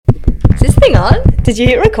Hang on. Did you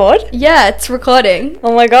hit record? Yeah, it's recording.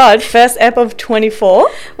 Oh my god, first ep of 24.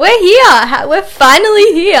 We're here. We're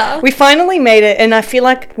finally here. We finally made it, and I feel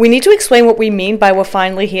like we need to explain what we mean by we're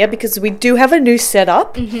finally here, because we do have a new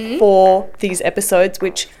setup for these episodes,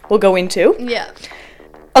 which we'll go into. Yeah.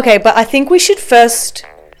 Okay, but I think we should first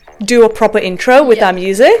do a proper intro with our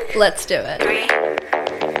music. Let's do it. 3,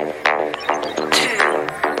 2,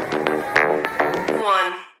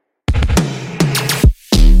 1.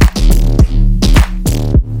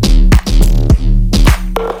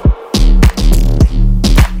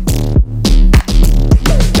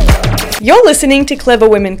 You're listening to Clever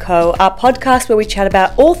Women Co., our podcast where we chat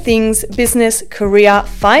about all things business, career,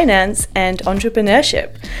 finance, and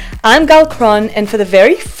entrepreneurship. I'm Gal Cron, and for the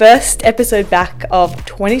very first episode back of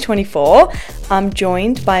 2024, I'm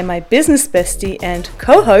joined by my business bestie and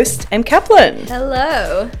co-host, Em Kaplan.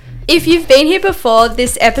 Hello. If you've been here before,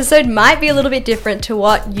 this episode might be a little bit different to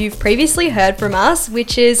what you've previously heard from us,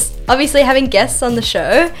 which is obviously having guests on the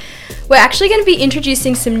show. We're actually going to be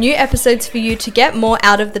introducing some new episodes for you to get more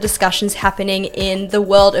out of the discussions happening in the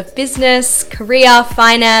world of business, career,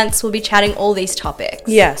 finance. We'll be chatting all these topics.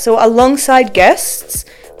 Yeah, so alongside guests,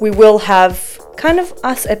 we will have kind of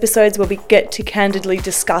us episodes where we get to candidly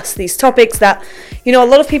discuss these topics that, you know, a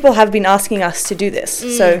lot of people have been asking us to do this.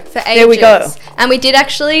 So for ages. There we go. And we did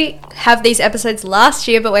actually have these episodes last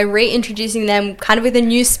year, but we're reintroducing them kind of with a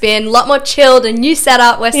new spin, a lot more chilled, a new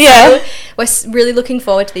setup. We're really looking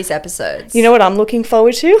forward to these episodes. You know what I'm looking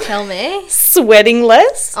forward to? Tell me. Sweating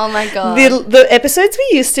less. Oh my God. The episodes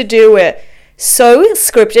we used to do were so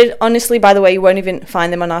scripted. Honestly, by the way, you won't even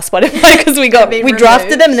find them on our Spotify because we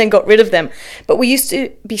drafted them and then got rid of them. But we used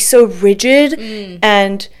to be so rigid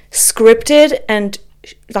and scripted and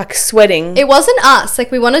like sweating. It wasn't us.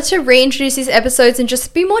 Like, we wanted to reintroduce these episodes and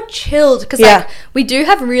just be more chilled because like we do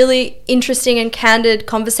have really interesting and candid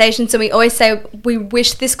conversations, and we always say we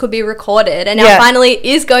wish this could be recorded, and now finally it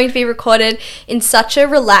is going to be recorded in such a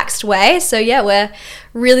relaxed way. So yeah, we're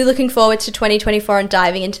really looking forward to 2024 and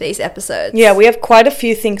diving into these episodes. Yeah, we have quite a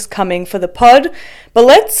few things coming for the pod,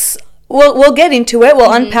 but we'll get into it.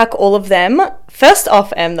 We'll unpack all of them. First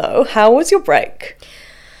off, Em, though, how was your break?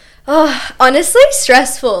 Oh, honestly,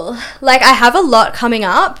 stressful. Like, I have a lot coming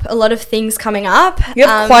up, a lot of things coming up. You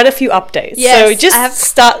have quite a few updates. Yes, so just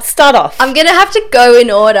start off. I'm going to have to go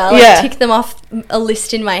in order, tick them off a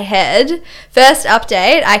list in my head. First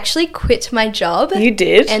update, I actually quit my job. You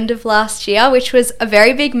did? End of last year, which was a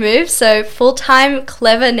very big move. So full-time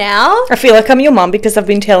Clever now. I feel like I'm your mum because I've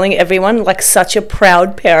been telling everyone, like such a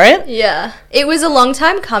proud parent. Yeah. It was a long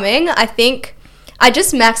time coming. I think I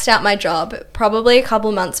just maxed out my job probably a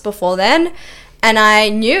couple months before then, and I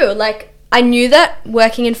knew that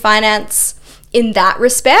working in finance in that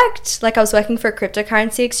respect, like I was working for a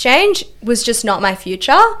cryptocurrency exchange, was just not my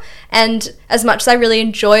future. And as much as I really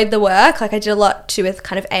enjoyed the work, like I did a lot too with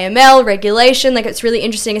kind of AML, regulation, like it's really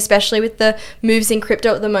interesting, especially with the moves in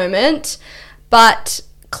crypto at the moment. But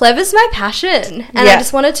Clever's my passion, and I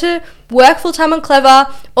just wanted to work full-time on Clever,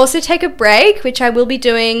 also take a break, which I will be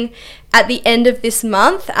doing at the end of this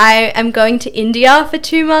month. I am going to India for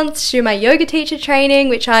 2 months to do my yoga teacher training,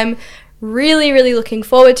 which I'm really, really looking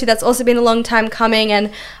forward to. That's also been a long time coming,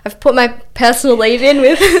 and I've put my personal leave in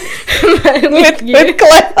with with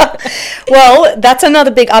Clever. Well, that's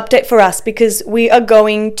another big update for us because we are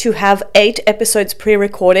going to have 8 episodes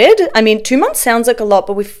pre-recorded. I mean, 2 months sounds like a lot,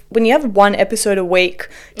 but when you have 1 episode a week,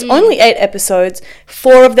 it's only 8 episodes.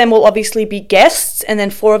 4 of them will obviously be guests, and then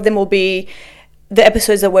 4 of them will be the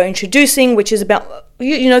episodes that we're introducing, which is about,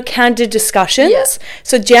 you know, candid discussions. Yeah.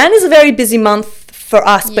 So Jan is a very busy month for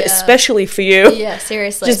us, but especially for you. Yeah,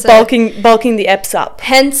 seriously. Just bulking the eps up.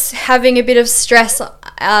 Hence having a bit of stress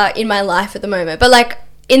in my life at the moment. But like,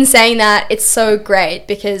 in saying that, it's so great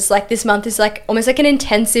because like this month is like almost like an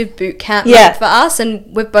intensive boot camp month for us,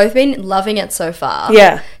 and we've both been loving it so far.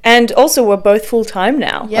 Yeah, and also we're both full time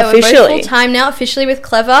now. Yeah, officially. We're both full time now, officially with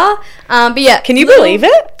Clever. But yeah, can you believe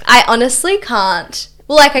it? I honestly can't.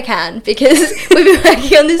 Well, like I can, because we've been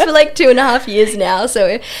working on this for like 2.5 years now.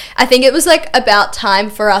 So I think it was like about time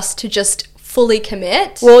for us to just fully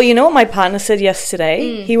commit. Well, you know what my partner said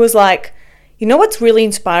yesterday? He was like, you know what's really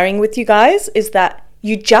inspiring with you guys is that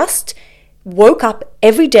you just woke up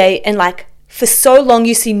every day and like for so long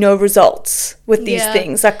you see no results with these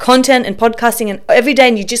things like content and podcasting, and every day,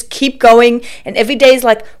 and you just keep going, and every day is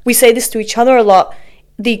like, we say this to each other a lot,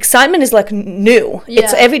 the excitement is like new.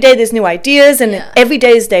 It's every day there's new ideas, and every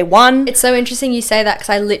day is day one. It's so interesting you say that because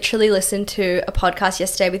I literally listened to a podcast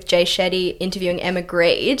yesterday with Jay Shetty interviewing Emma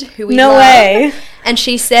Grede, who we love. No way. And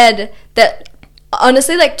she said that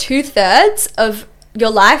honestly like 2/3 of your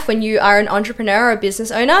life when you are an entrepreneur or a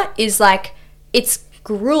business owner is like, it's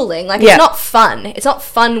grueling. Like, it's not fun. It's not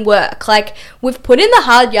fun work. Like, we've put in the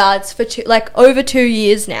hard yards for over 2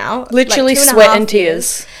 years now. Literally like sweat and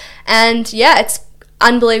tears. And yeah, it's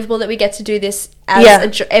unbelievable that we get to do this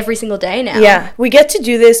as every single day now. Yeah, we get to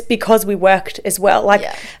do this because we worked as well. Like,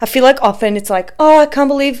 I feel like often it's like, oh, I can't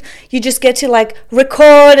believe you just get to like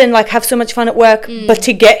record and like have so much fun at work. But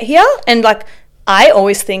to get here, and like, I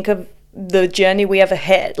always think of the journey we have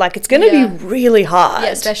ahead. Like, it's going to be really hard. Yeah,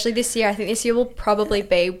 especially this year. I think this year will probably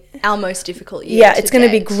be our most difficult year. Yeah, it's going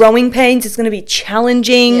to be growing pains. It's going to be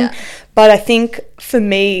challenging. Yeah. But I think for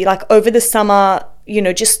me, like over the summer, you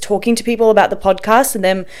know, just talking to people about the podcast and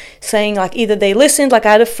them saying like either they listened, like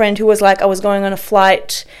I had a friend who was like, I was going on a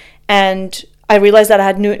flight and I realized that I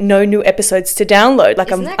had no new episodes to download.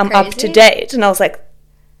 Like, I'm up to date. And I was like,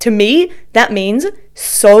 to me, that means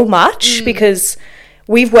so much because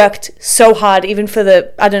we've worked so hard, even for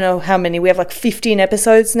the, I don't know how many, we have like 15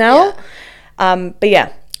 episodes now. But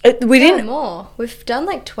yeah, we didn't. More. We've done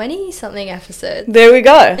like 20 something episodes. There we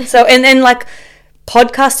go. So, and then like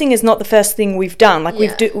podcasting is not the first thing we've done. Like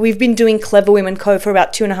we've been doing Clever Women Co for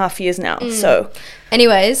about 2.5 years now. So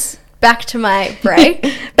anyways, back to my break.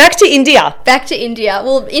 Back to India.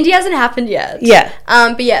 Well, India hasn't happened yet. Yeah.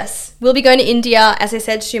 But yes, we'll be going to India, as I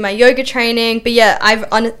said, to do my yoga training. But yeah,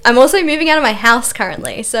 I'm also moving out of my house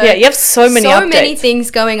currently. So yeah, you have so many things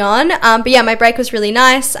going on. But yeah, my break was really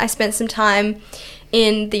nice. I spent some time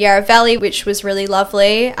in the Yarra Valley, which was really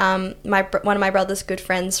lovely. One of my brother's good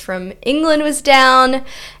friends from England was down,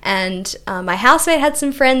 and my housemate had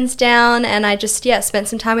some friends down, and I just spent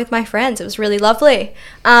some time with my friends. It was really lovely.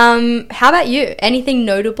 How about you? Anything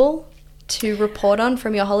notable to report on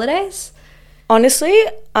from your holidays? Honestly,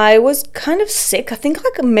 I was kind of sick. I think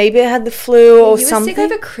like maybe I had the flu or something. You were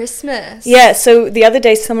sick over Christmas. Yeah, so the other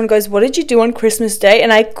day someone goes, what did you do on Christmas Day?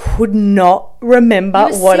 And I could not remember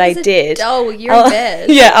what I did. Oh, you're in bed.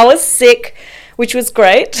 Yeah, I was sick, which was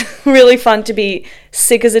great. Really fun to be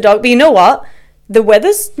sick as a dog. But you know what? The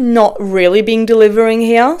weather's not really being delivering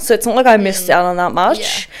here, so it's not like I missed out on that much.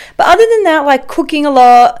 Yeah. But other than that, like cooking a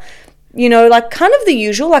lot, you know, like kind of the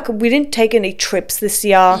usual. Like, we didn't take any trips this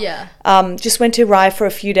year. Yeah. Just went to Rye for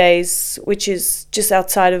a few days, which is just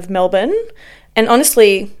outside of Melbourne. And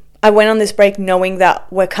honestly, I went on this break knowing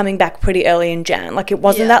that we're coming back pretty early in Jan. Like, it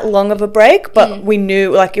wasn't that long of a break, but we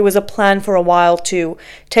knew, like, it was a plan for a while to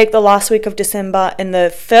take the last week of December and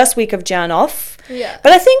the first week of Jan off. Yeah.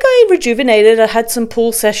 But I think I rejuvenated. I had some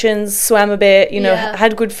pool sessions, swam a bit, you know,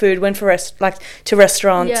 had good food, went for to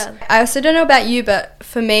restaurants. Yeah. I also don't know about you, but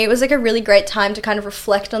for me, it was like a really great time to kind of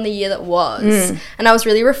reflect on the year that was. And I was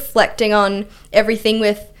really reflecting on everything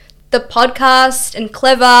with the podcast and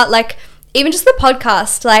Clever, like even just the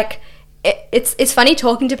podcast, like it's funny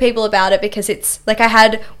talking to people about it, because it's like I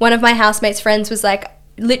had one of my housemates' friends was like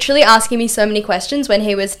literally asking me so many questions when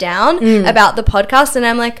he was down about the podcast, and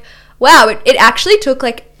I'm like, wow, it actually took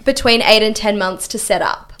like between 8 and 10 months to set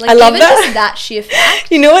up. Like, I love even that. Just that sheer fact.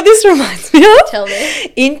 You know what this reminds me of? Tell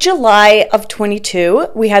me. In July of 22,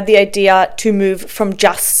 we had the idea to move from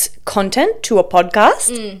just content to a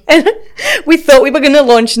podcast. And we thought we were going to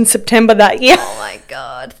launch in September that year. Oh my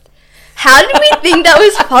God. How did we think that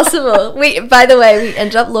was possible? By the way, we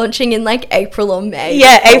ended up launching in like April or May.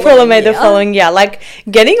 Yeah, April or May the following year. Like,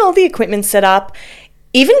 getting all the equipment set up,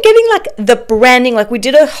 even getting like the branding, like we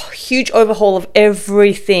did a huge overhaul of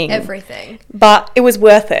everything. But it was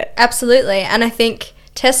worth it. Absolutely. And I think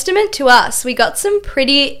testament to us, we got some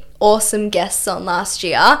pretty awesome guests on last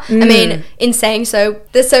year. I mean, in saying so,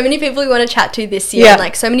 there's so many people we want to chat to this year, and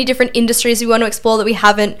like so many different industries we want to explore that we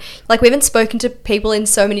haven't spoken to people in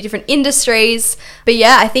so many different industries. But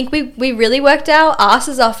yeah, I think we really worked our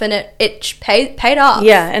asses off, and it paid off.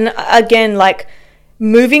 Yeah. And again, like,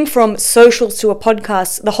 moving from socials to a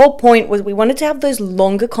podcast, the whole point was we wanted to have those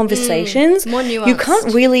longer conversations. More nuanced. You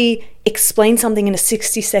can't really explain something in a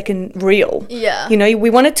 60-second reel. Yeah. You know, we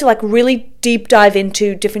wanted to like really deep dive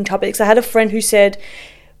into different topics. I had a friend who said,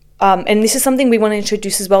 and this is something we want to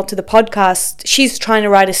introduce as well to the podcast, she's trying to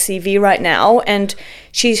write a CV right now, and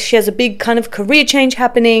she has a big kind of career change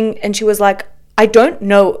happening, and she was like, I don't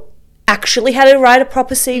know actually how to write a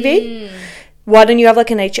proper CV. Why don't you have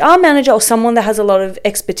like an HR manager or someone that has a lot of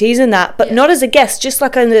expertise in that, but not as a guest, just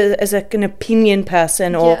like as an opinion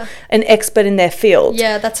person or an expert in their field.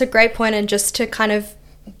 Yeah, that's a great point. And just to kind of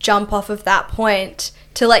jump off of that point,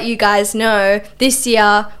 to let you guys know, this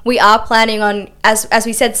year we are planning on, as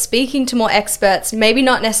we said, speaking to more experts, maybe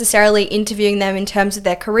not necessarily interviewing them in terms of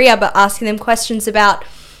their career, but asking them questions about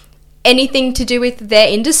anything to do with their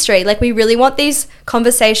industry. Like, we really want these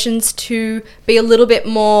conversations to be a little bit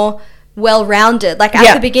more well-rounded. Like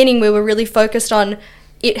at the beginning, we were really focused on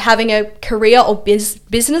it having a career or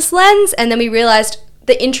business lens, and then we realized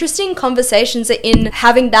the interesting conversations are in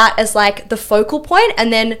having that as like the focal point,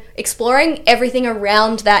 and then exploring everything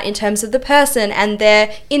around that in terms of the person and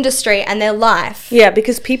their industry and their life. Yeah,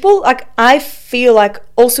 because people, like, I feel like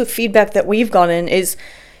also feedback that we've gotten is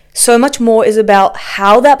so much more is about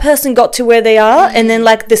how that person got to where they are, and then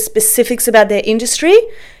like the specifics about their industry,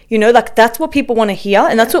 you know, like that's what people want to hear,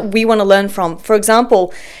 and that's what we want to learn from. For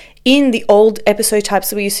example, in the old episode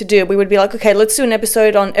types that we used to do, we would be like, okay, let's do an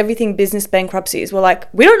episode on everything business bankruptcies. We're like,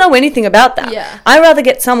 we don't know anything about that. Yeah. I'd rather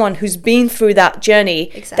get someone who's been through that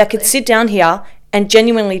journey that could sit down here and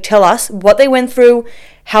genuinely tell us what they went through,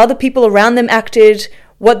 how the people around them acted,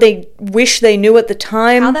 what they wish they knew at the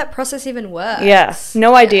time. How that process even works. Yeah,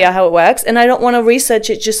 no idea how it works. And I don't want to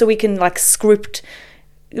research it just so we can like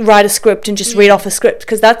write a script and just read off a script,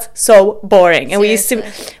 because that's so boring. And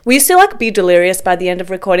Seriously. we used to like be delirious by the end of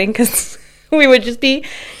recording, because we would just be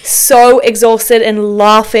so exhausted and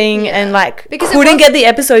laughing and like because couldn't get the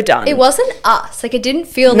episode done. It wasn't us. Like it didn't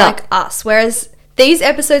feel like us. Whereas these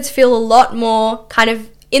episodes feel a lot more kind of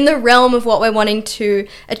in the realm of what we're wanting to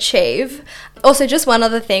achieve. Also, just one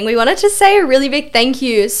other thing, we wanted to say a really big thank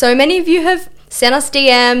you. So many of you have sent us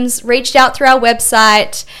DMs, reached out through our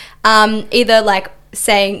website, either like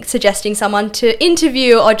suggesting someone to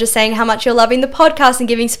interview, or just saying how much you're loving the podcast and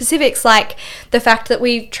giving specifics, like the fact that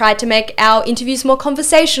we tried to make our interviews more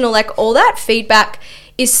conversational. Like all that feedback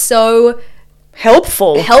is so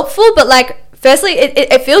helpful, but like firstly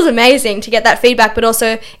it feels amazing to get that feedback, but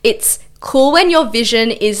also it's cool when your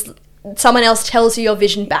vision is someone else tells you your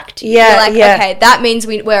vision back to you. You're like, okay, that means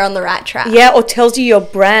we're on the right track. Yeah, or tells you your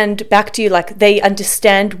brand back to you, like they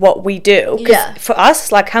understand what we do. Yeah. For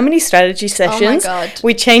us, like how many strategy sessions? Oh my God.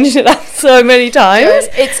 We changed it up so many times.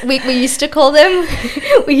 We used to call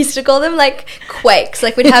them like quakes.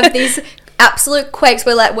 Like we'd have these absolute quakes.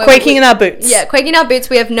 We're quaking in our boots. Yeah, quaking in our boots.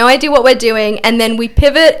 We have no idea what we're doing, and then we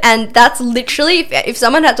pivot, and that's literally if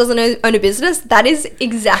someone doesn't own a business, that is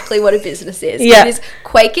exactly what a business is. Yeah. It is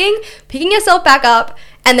quaking, picking yourself back up,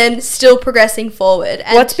 and then still progressing forward.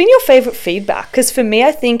 And what's been your favorite feedback? Because for me,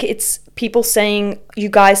 I think it's people saying you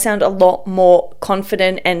guys sound a lot more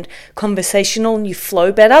confident and conversational, and you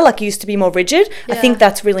flow better. Like you used to be more rigid. Yeah. I think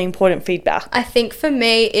that's really important feedback. I think for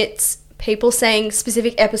me, it's people saying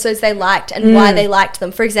specific episodes they liked and why they liked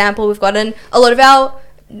them. For example, we've gotten a lot of our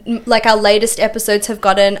latest episodes have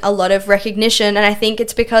gotten a lot of recognition, and I think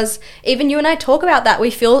it's because even you and I talk about that,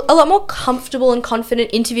 we feel a lot more comfortable and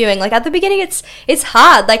confident interviewing. Like at the beginning it's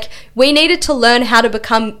hard. Like we needed to learn how to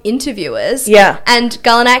become interviewers. Yeah. And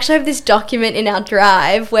Gull and I actually have this document in our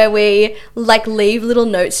drive where we like leave little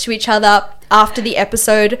notes to each other after the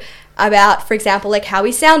episode about, for example, like how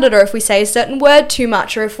we sounded, or if we say a certain word too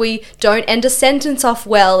much, or if we don't end a sentence off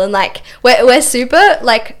well. And like we're super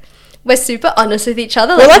honest with each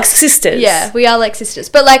other. We're like sisters. Yeah, we are like sisters.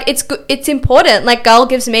 But like it's important. Like Gull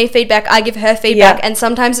gives me feedback, I give her feedback, and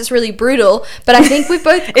sometimes it's really brutal. But I think we've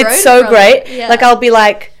both grown. It's so great. Yeah. Like I'll be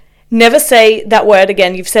like, never say that word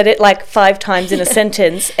again. You've said it like 5 times in a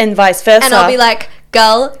sentence, and vice versa. And I'll be like,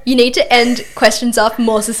 Gull, you need to end questions off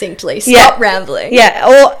more succinctly. Stop rambling. Yeah,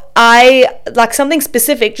 or I like something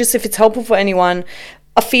specific, just if it's helpful for anyone.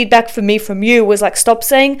 A feedback for me from you was like, stop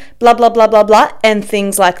saying blah blah blah blah blah and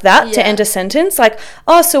things like that to end a sentence. Like,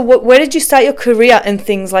 oh, so where did you start your career and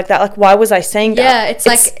things like that? Like, why was I saying that? Yeah, it's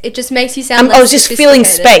like it just makes you sound. I was just filling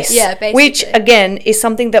space. Yeah, basically. Which again is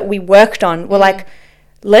something that we worked on. We're like,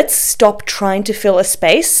 let's stop trying to fill a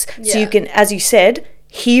space so you can, as you said,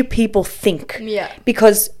 hear people think. Yeah.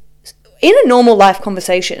 Because in a normal life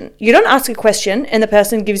conversation, you don't ask a question and the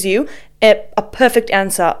person gives you a perfect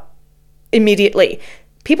answer immediately.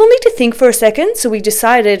 People need to think for a second, so we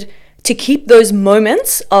decided to keep those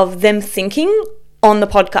moments of them thinking on the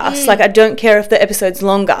podcast. Like I don't care if the episode's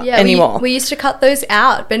longer anymore. We used to cut those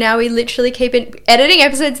out, but now we literally keep it. Editing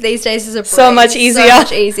episodes these days is so much easier. So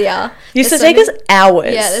much easier. Used to take us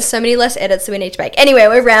hours. Yeah, there's so many less edits that we need to make. Anyway,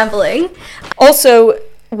 we're rambling. Also,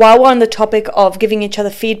 while we're on the topic of giving each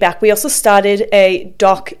other feedback, we also started a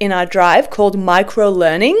doc in our drive called Micro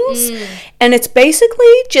Learnings. And it's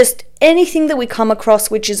basically just anything that we come across,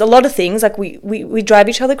 which is a lot of things. Like we drive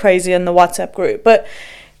each other crazy in the WhatsApp group. But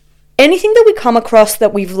anything that we come across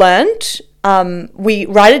that we've learned, we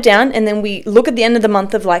write it down, and then we look at the end of the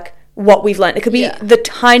month of like what we've learned. It could be the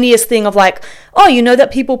tiniest thing of like, oh, you know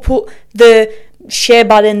that people put the share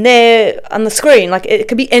button there on the screen. Like it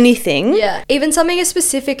could be anything. Yeah, even something as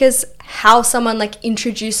specific as how someone like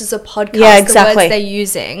introduces a podcast, exactly. the words they're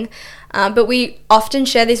using. But we often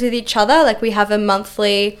share these with each other. Like we have a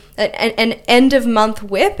monthly, an end of month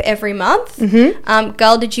whip every month.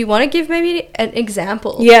 Girl, did you want to give maybe an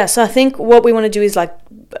example? Yeah, so I think what we want to do is like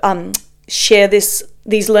share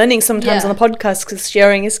these learnings sometimes on the podcast, because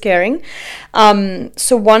sharing is caring.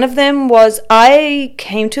 So one of them was, I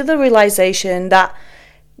came to the realization that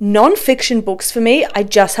non-fiction books for me, I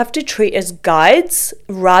just have to treat as guides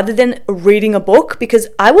rather than reading a book, because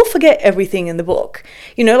I will forget everything in the book.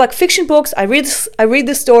 You know, like fiction books, I read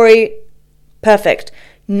the story, perfect.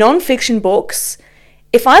 Non-fiction books,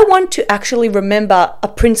 if I want to actually remember a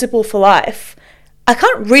principle for life, I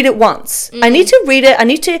can't read it once. I need to read it, I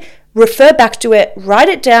need to refer back to it, write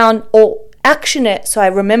it down, or action it so I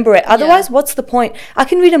remember it. Otherwise, what's the point? I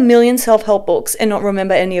can read a million self-help books and not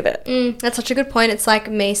remember any of it. That's such a good point. It's like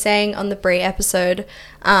me saying on the Brie episode,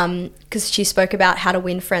 because she spoke about how to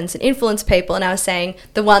win friends and influence people, and I was saying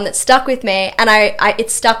the one that stuck with me, and it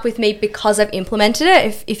stuck with me because I've implemented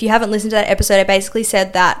it. If you haven't listened to that episode, I basically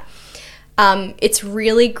said that it's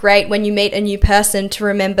really great when you meet a new person to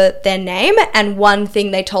remember their name and one thing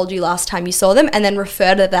they told you last time you saw them, and then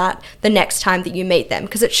refer to that the next time that you meet them,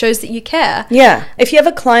 because it shows that you care. Yeah. If you have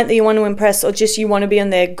a client that you want to impress, or just you want to be on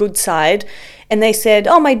their good side, and they said,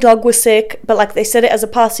 oh, my dog was sick, but like they said it as a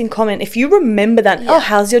passing comment, if you remember that, oh,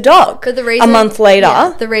 how's your dog? But the reason, a month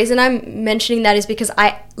later. The reason I'm mentioning that is because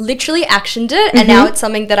I literally actioned it, and now it's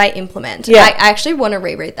something that I implement. Yeah. I actually want to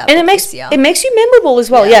reread that and book it makes this year. it makes you memorable as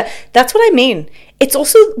well. Yeah, that's what I mean. It's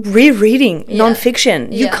also rereading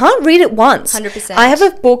non-fiction. You can't read it once. 100%. I have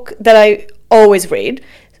a book that I always read,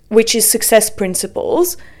 which is Success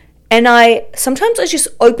Principles. And sometimes I just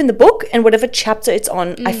open the book, and whatever chapter it's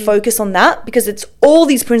on, I focus on that, because it's all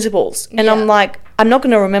these principles. And I'm like, I'm not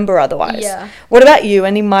going to remember otherwise. Yeah. What about you?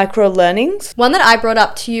 Any micro learnings? One that I brought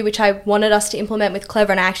up to you, which I wanted us to implement with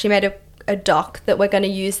Clever, and I actually made a doc that we're going to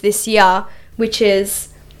use this year, which is,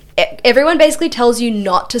 everyone basically tells you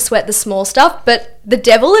not to sweat the small stuff, but the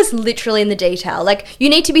devil is literally in the detail. Like, you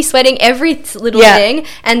need to be sweating every little thing.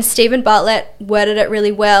 And Stephen Bartlett worded it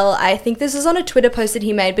really well. I think this is on a Twitter post that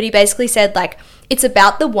he made, but he basically said, like, it's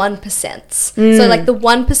about the 1%. So, like, the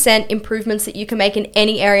 1% improvements that you can make in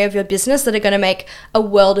any area of your business that are going to make a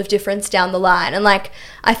world of difference down the line. And, like,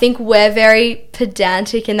 I think we're very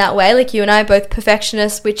pedantic in that way. Like, you and I are both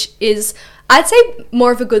perfectionists, which is, I'd say,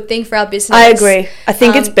 more of a good thing for our business. I agree. I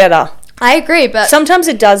think it's better. I agree, but sometimes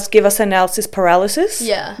it does give us analysis paralysis.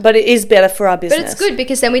 Yeah. But it is better for our business. But it's good,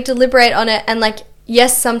 because then we deliberate on it, and like,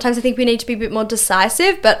 yes, sometimes I think we need to be a bit more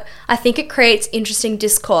decisive, but I think it creates interesting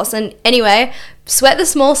discourse. And anyway, sweat the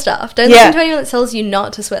small stuff. Don't listen to anyone that tells you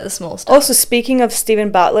not to sweat the small stuff. Also, speaking of Stephen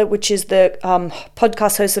Bartlett, which is the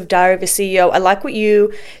podcast host of Diary of a CEO, I like what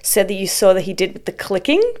you said that you saw that he did with the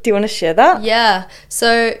clicking. Do you want to share that? Yeah.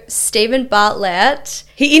 So Stephen Bartlett,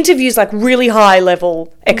 he interviews like really high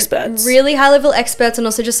level experts. Really high level experts, and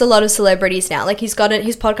also just a lot of celebrities now. Like, his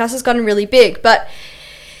podcast has gotten really big, but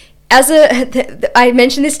I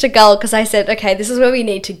mentioned this to Gull because I said, okay, this is where we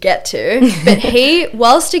need to get to. But he,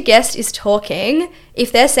 whilst a guest is talking,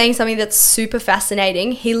 if they're saying something that's super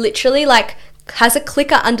fascinating, he literally like has a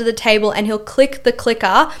clicker under the table, and he'll click the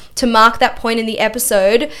clicker to mark that point in the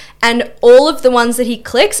episode. And all of the ones that he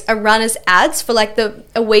clicks are run as ads for like the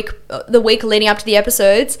week leading up to the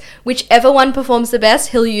episodes. Whichever one performs the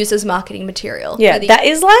best, he'll use as marketing material. Yeah, that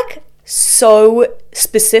is like so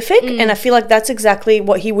specific, and I feel like that's exactly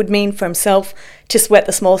what he would mean for himself, to sweat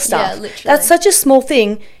the small stuff. Yeah, literally. That's such a small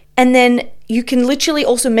thing, and then you can literally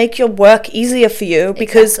also make your work easier for you,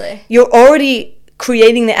 because you're already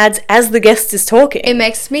creating the ads as the guest is talking. It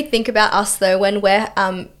makes me think about us though, when we're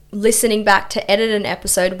listening back to edit an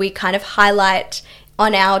episode, we kind of highlight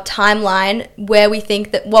on our timeline where we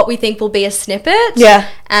think that what we think will be a snippet. Yeah.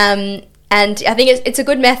 And I think it's a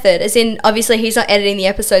good method, as in, obviously, he's not editing the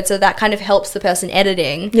episode, so that kind of helps the person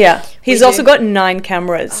editing. Yeah. He's also got 9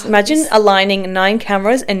 cameras. Imagine aligning 9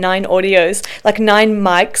 cameras and 9 audios, like 9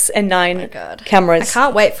 mics and 9 cameras. I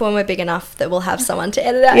can't wait for when we're big enough that we'll have someone to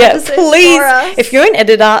edit our episodes please. for us. If you're an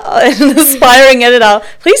editor, an aspiring editor,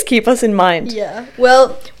 please keep us in mind. Yeah.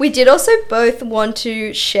 Well, we did also both want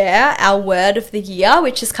to share our word of the year,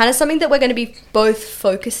 which is kind of something that we're going to be both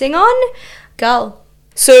focusing on. Gull.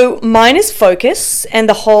 So mine is focus and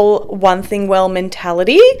the whole one thing well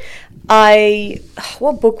mentality.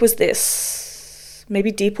 What book was this?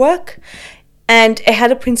 Maybe Deep Work? And it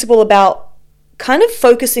had a principle about kind of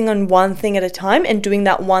focusing on one thing at a time and doing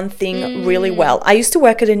that one thing really well. I used to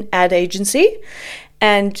work at an ad agency,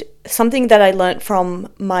 and something that I learned from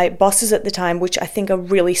my bosses at the time, which I think are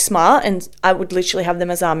really smart, and I would literally have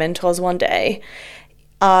them as our mentors one day,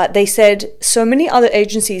 they said so many other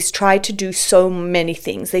agencies try to do so many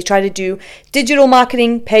things. They try to do digital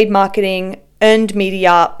marketing, paid marketing, earned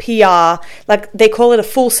media, PR, like they call it a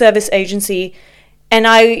full service agency. And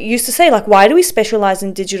I used to say, like, why do we specialize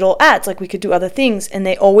in digital ads? Like, we could do other things. And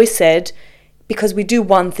they always said, because we do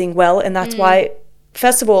one thing well. And that's why,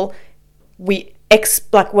 first of all, we're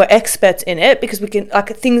experts in it, because we can,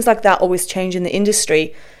 like, things like that always change in the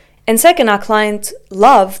industry. And second, our clients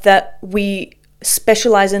love that we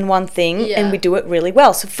specialize in one thing and we do it really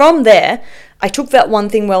well. So from there, I took that one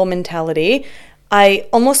thing well mentality. I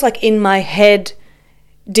almost like in my head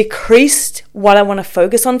decreased what I want to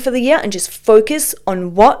focus on for the year and just focus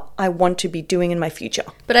on what I want to be doing in my future.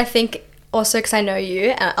 But I think also, because I know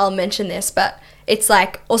you, and I'll mention this, but it's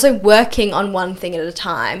like also working on one thing at a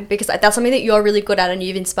time, because that's something that you're really good at and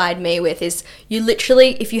you've inspired me with, is you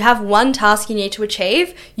literally, if you have one task you need to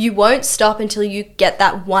achieve, you won't stop until you get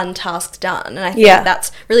that one task done. And I think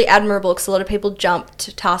that's really admirable, because a lot of people jump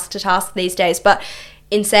to task these days. But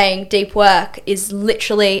in saying deep work is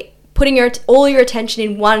literally putting all your attention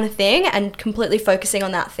in one thing and completely focusing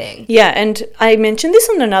on that thing. Yeah, and I mentioned this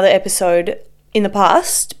on another episode in the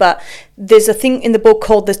past, but there's a thing in the book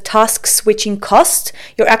called the task switching cost.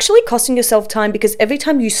 You're actually costing yourself time, because every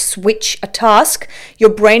time you switch a task, your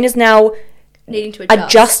brain is now needing to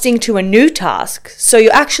adjusting to a new task. So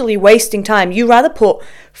you're actually wasting time. You rather put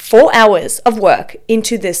 4 hours of work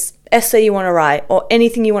into this essay you want to write or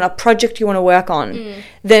anything you want, a project you want to work on,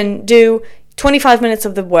 than do 25 minutes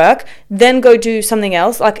of the work, then go do something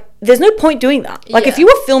else. Like, there's no point doing that. Like, if you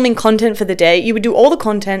were filming content for the day, you would do all the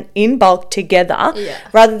content in bulk together,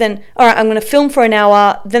 rather than, all right, I'm going to film for an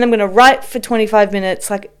hour, then I'm going to write for 25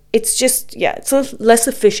 minutes. Like, it's just, it's less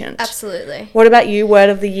efficient. Absolutely. What about you? Word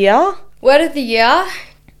of the year? Word of the year,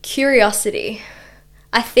 curiosity.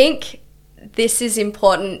 I think this is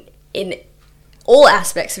important in all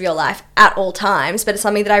aspects of your life at all times, but it's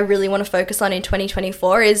something that I really want to focus on in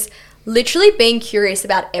 2024 is literally being curious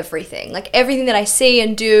about everything. Like, everything that I see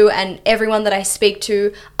and do and everyone that I speak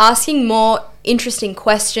to, asking more interesting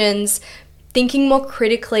questions, thinking more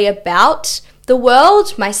critically about the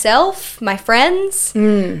world, myself, my friends.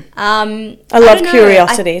 I love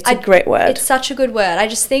curiosity. It's a great word. It's such a good word. I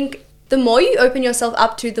just think the more you open yourself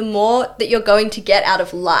up to, the more that you're going to get out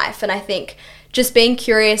of life. And I think just being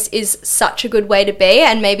curious is such a good way to be.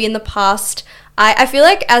 And maybe in the past, I feel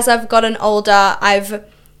like as I've gotten older,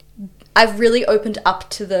 I've really opened up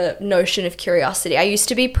to the notion of curiosity. I used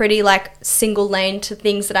to be pretty like single lane to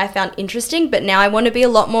things that I found interesting, but now I want to be a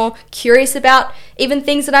lot more curious about even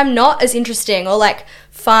things that I'm not as interesting, or like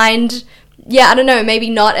find, I don't know, maybe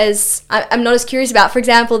I'm not as curious about. For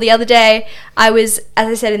example, the other day I was, as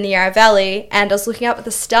I said, in the Yarra Valley, and I was looking up at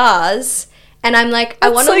the stars, and I'm like, I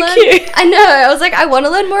want to learn. Cute. I know. I was like, I want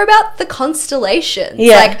to learn more about the constellations.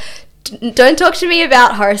 Yeah. Like, don't talk to me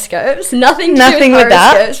about horoscopes. Nothing to do with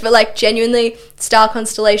horoscopes, but like genuinely star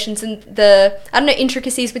constellations and the, I don't know,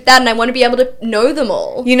 intricacies with that, and I want to be able to know them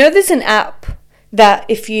all. You know, there's an app that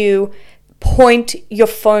if you point your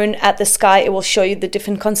phone at the sky, it will show you the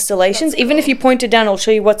different constellations. Even if you point it down, it'll show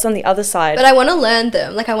you what's on the other side. But I want to learn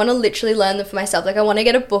them. Like, I want to literally learn them for myself. Like, I want to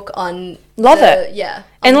get a book on it. Yeah.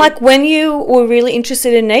 And like, when you were really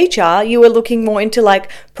interested in nature, you were looking more into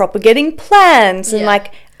like propagating plants and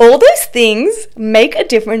like all those things make a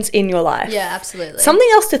difference in your life. Yeah, absolutely. Something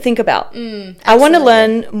else to think about. I want to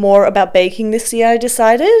learn more about baking this year, I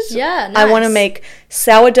decided. Yeah, nice. I want to make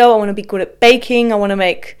sourdough. I want to be good at baking. I want to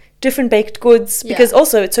make different baked goods, because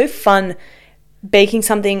also it's so fun baking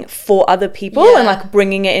something for other people and like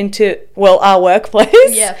bringing it into, our workplace.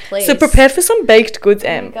 Yeah, please. So prepare for some baked goods,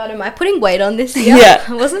 Em. Oh my God, am I putting weight on this year? Yeah.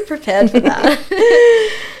 I wasn't prepared for that.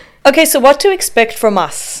 Okay, so what to expect from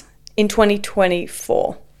us in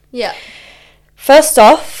 2024? Yeah. First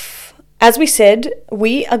off, as we said,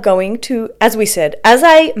 we are going to, as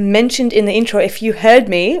I mentioned in the intro, if you heard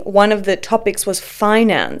me, one of the topics was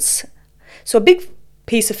finance. So a big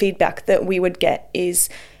piece of feedback that we would get is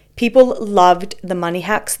people loved the money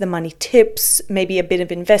hacks, the money tips, maybe a bit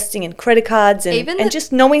of investing in credit cards and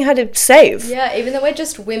just knowing how to save. Yeah, even though we're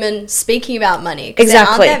just women speaking about money. Exactly. There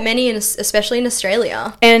aren't that many, especially in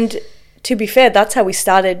Australia. And to be fair, that's how we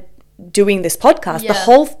started doing this podcast. The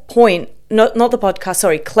whole point, not the podcast,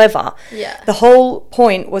 sorry, Clever. Yeah. The whole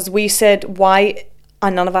point was, we said, why are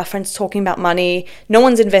none of our friends talking about money? No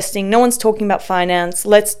one's investing. No one's talking about finance.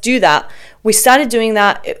 Let's do that. We started doing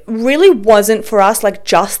that. It really wasn't for us like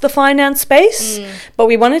just the finance space, but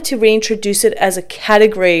we wanted to reintroduce it as a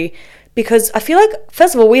category, because I feel like,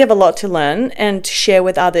 first of all, we have a lot to learn and to share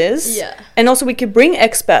with others. Yeah. And also we could bring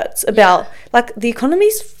experts about, like, the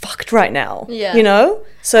economy's fucked right now. Yeah. You know?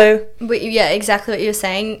 So... Yeah, exactly what you're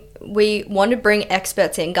saying. We want to bring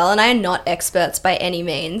experts in. Gull and I are not experts by any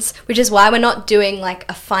means, which is why we're not doing, like,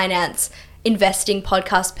 a finance investing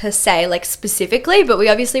podcast per se, like, specifically, but we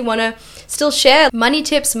obviously want to still share money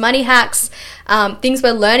tips, money hacks, things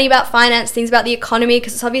we're learning about finance, things about the economy,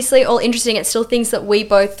 because it's obviously all interesting. It's still things that we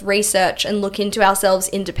both research and look into ourselves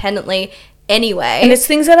independently anyway. And it's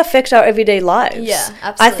things that affect our everyday lives. Yeah,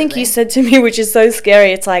 absolutely. I think you said to me, which is so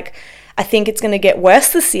scary, it's like, I think it's going to get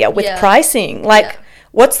worse this year with pricing. Like,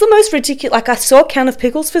 what's the most ridiculous... Like, I saw a can of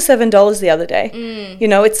pickles for $7 the other day. You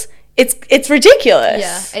know, it's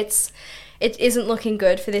ridiculous. Yeah, it isn't looking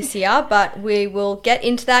good for this year, but we will get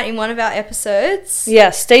into that in one of our episodes. Yeah,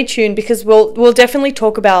 stay tuned, because we'll definitely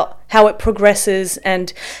talk about how it progresses,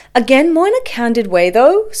 and again, more in a candid way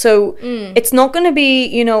though. So it's not going to be,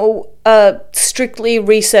 you know, a strictly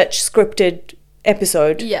research scripted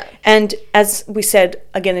episode. Yeah. And as we said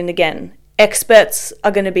again and again, experts are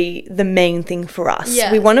going to be the main thing for us.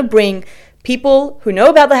 Yeah. We want to bring people who know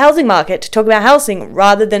about the housing market to talk about housing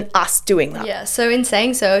rather than us doing that. Yeah, so in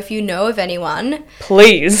saying so, if you know of anyone,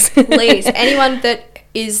 please, anyone that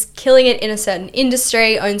is killing it in a certain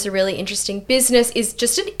industry, owns a really interesting business, is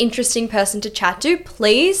just an interesting person to chat to,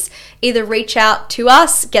 please either reach out to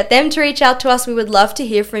us, get them to reach out to us. We would love to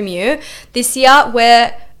hear from you. This year,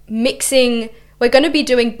 we're going to be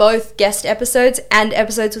doing both guest episodes and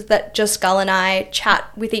episodes with that just Gull and I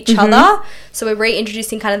chat with each other. So we're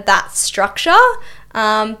reintroducing kind of that structure.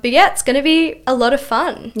 But yeah, it's going to be a lot of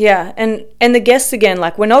fun. Yeah, and the guests, again,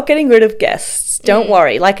 like, we're not getting rid of guests. Don't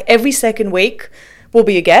worry. Like, every second week will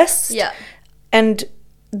be a guest. Yeah. And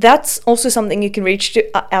that's also something you can reach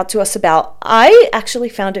out to us about. I actually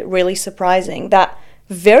found it really surprising that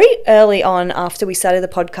very early on after we started the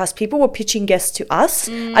podcast, people were pitching guests to us.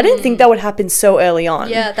 I didn't think that would happen so early on.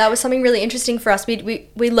 Yeah, that was something really interesting for us. We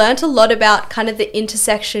learned a lot about kind of the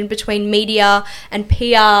intersection between media and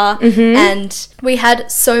PR, and we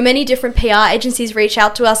had so many different PR agencies reach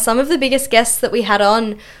out to us. Some of the biggest guests that we had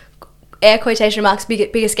on, air quotation marks,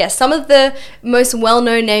 biggest guests, some of the most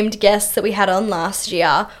well-known named guests that we had on last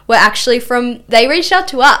year were actually they reached out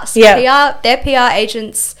to us. Yeah. Their PR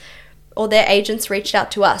agents... or their agents reached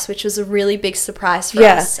out to us, which was a really big surprise for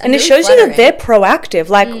us. And it really shows flattering. you that they're proactive.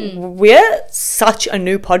 Like, we're such a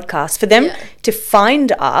new podcast. For them to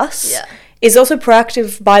find us is also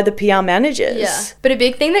proactive by the PR managers. Yeah. But a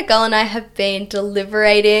big thing that Gull and I have been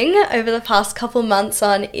deliberating over the past couple months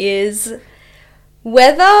on is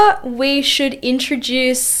whether we should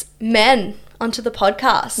introduce men onto the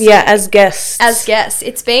podcast. Yeah, as guests.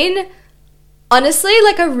 It's been... honestly,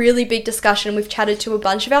 like, a really big discussion. We've chatted to a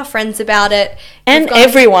bunch of our friends about it. And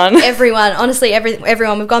everyone. Honestly,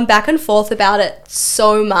 everyone. We've gone back and forth about it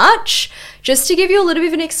so much. Just to give you a little bit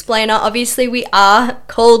of an explainer, obviously we are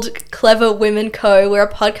called Clever Women Co. We're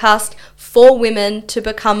a podcast for women to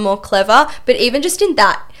become more clever. But even just in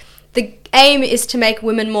that, the aim is to make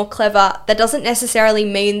women more clever. That doesn't necessarily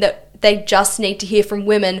mean that they just need to hear from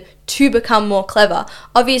women to become more clever.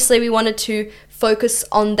 Obviously, we wanted to focus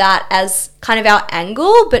on that as kind of our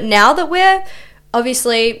angle, but now that we're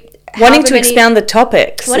obviously wanting to expand the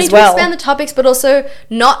topics as well. Wanting to expand the topics, but also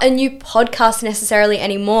not a new podcast necessarily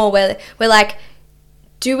anymore, where we're like,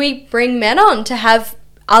 do we bring men on to have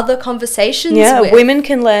other conversations with? Women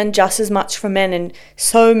can learn just as much from men, and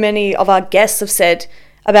so many of our guests have said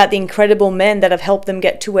about the incredible men that have helped them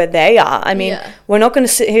get to where they are. I mean, we're not going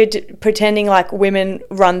to sit here pretending like women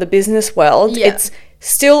run the business world. It's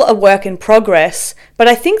still a work in progress, but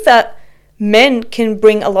I think that men can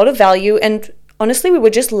bring a lot of value, and honestly, we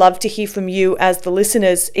would just love to hear from you as the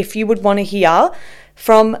listeners if you would want to hear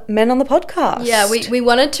from men on the podcast. Yeah, we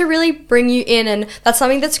wanted to really bring you in, and that's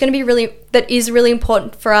something that's going to be that is really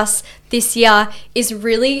important for us this year, is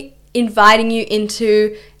really inviting you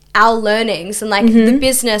into our learnings and like the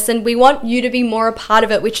business, and we want you to be more a part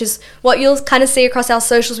of it, which is what you'll kind of see across our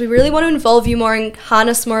socials. We really want to involve you more and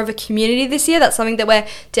harness more of a community this year. That's something that we're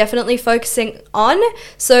definitely focusing on.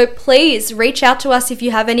 So please reach out to us if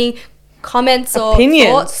you have any comments or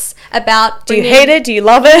thoughts about do you hate it, do you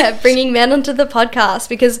love it, bringing men onto the podcast,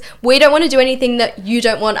 because we don't want to do anything that you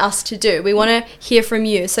don't want us to do. We want to hear from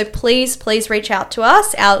you, so please reach out to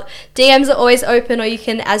us. Our DMs are always open, or you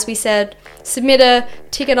can, as we said, submit a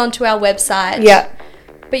ticket onto our website.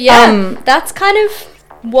 But that's kind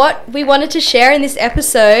of what we wanted to share in this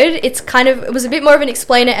episode. It was a bit more of an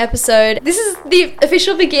explainer episode. This is the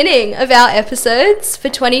official beginning of our episodes for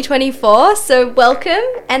 2024. So welcome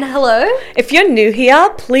and hello. If you're new here,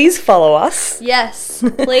 please follow us. Yes,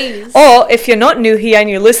 please. Or if you're not new here and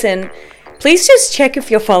you listen, please just check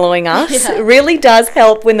if you're following us. Yeah. It really does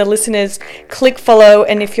help when the listeners click follow.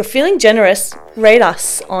 And if you're feeling generous, rate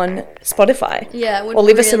us on Spotify. Yeah. Or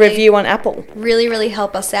leave us a review on Apple. Really, really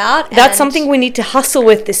help us out. That's something we need to hustle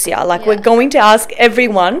with this year. We're going to ask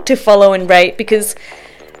everyone to follow and rate because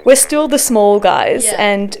we're still the small guys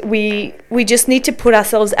and we just need to put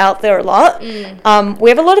ourselves out there a lot. We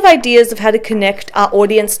have a lot of ideas of how to connect our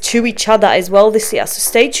audience to each other as well this year. So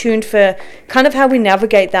stay tuned for kind of how we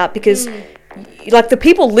navigate that because the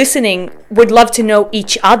people listening would love to know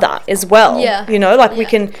each other as well. Yeah. We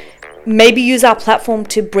can maybe use our platform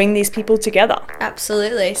to bring these people together.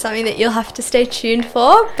 Absolutely. Something that you'll have to stay tuned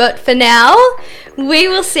for. But for now, we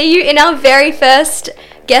will see you in our very first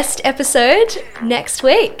guest episode next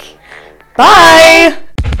week. Bye!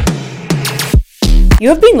 You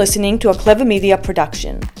have been listening to a Clever Media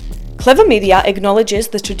production. Clever Media acknowledges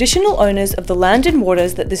the traditional owners of the land and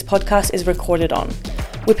waters that this podcast is recorded on.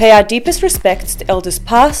 We pay our deepest respects to elders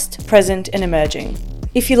past, present, and emerging.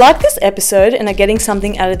 If you like this episode and are getting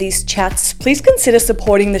something out of these chats, please consider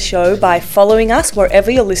supporting the show by following us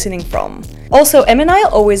wherever you're listening from. Also, Em and I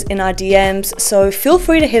are always in our DMs, so feel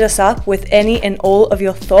free to hit us up with any and all of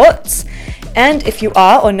your thoughts. And if you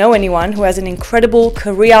are or know anyone who has an incredible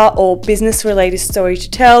career or business-related story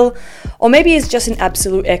to tell, or maybe is just an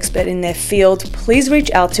absolute expert in their field, please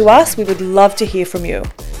reach out to us. We would love to hear from you.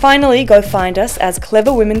 Finally, go find us as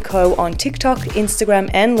Clever Women Co. on TikTok, Instagram,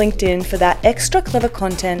 and LinkedIn for that extra clever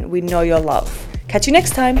content we know you'll love. Catch you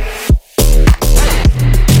next time.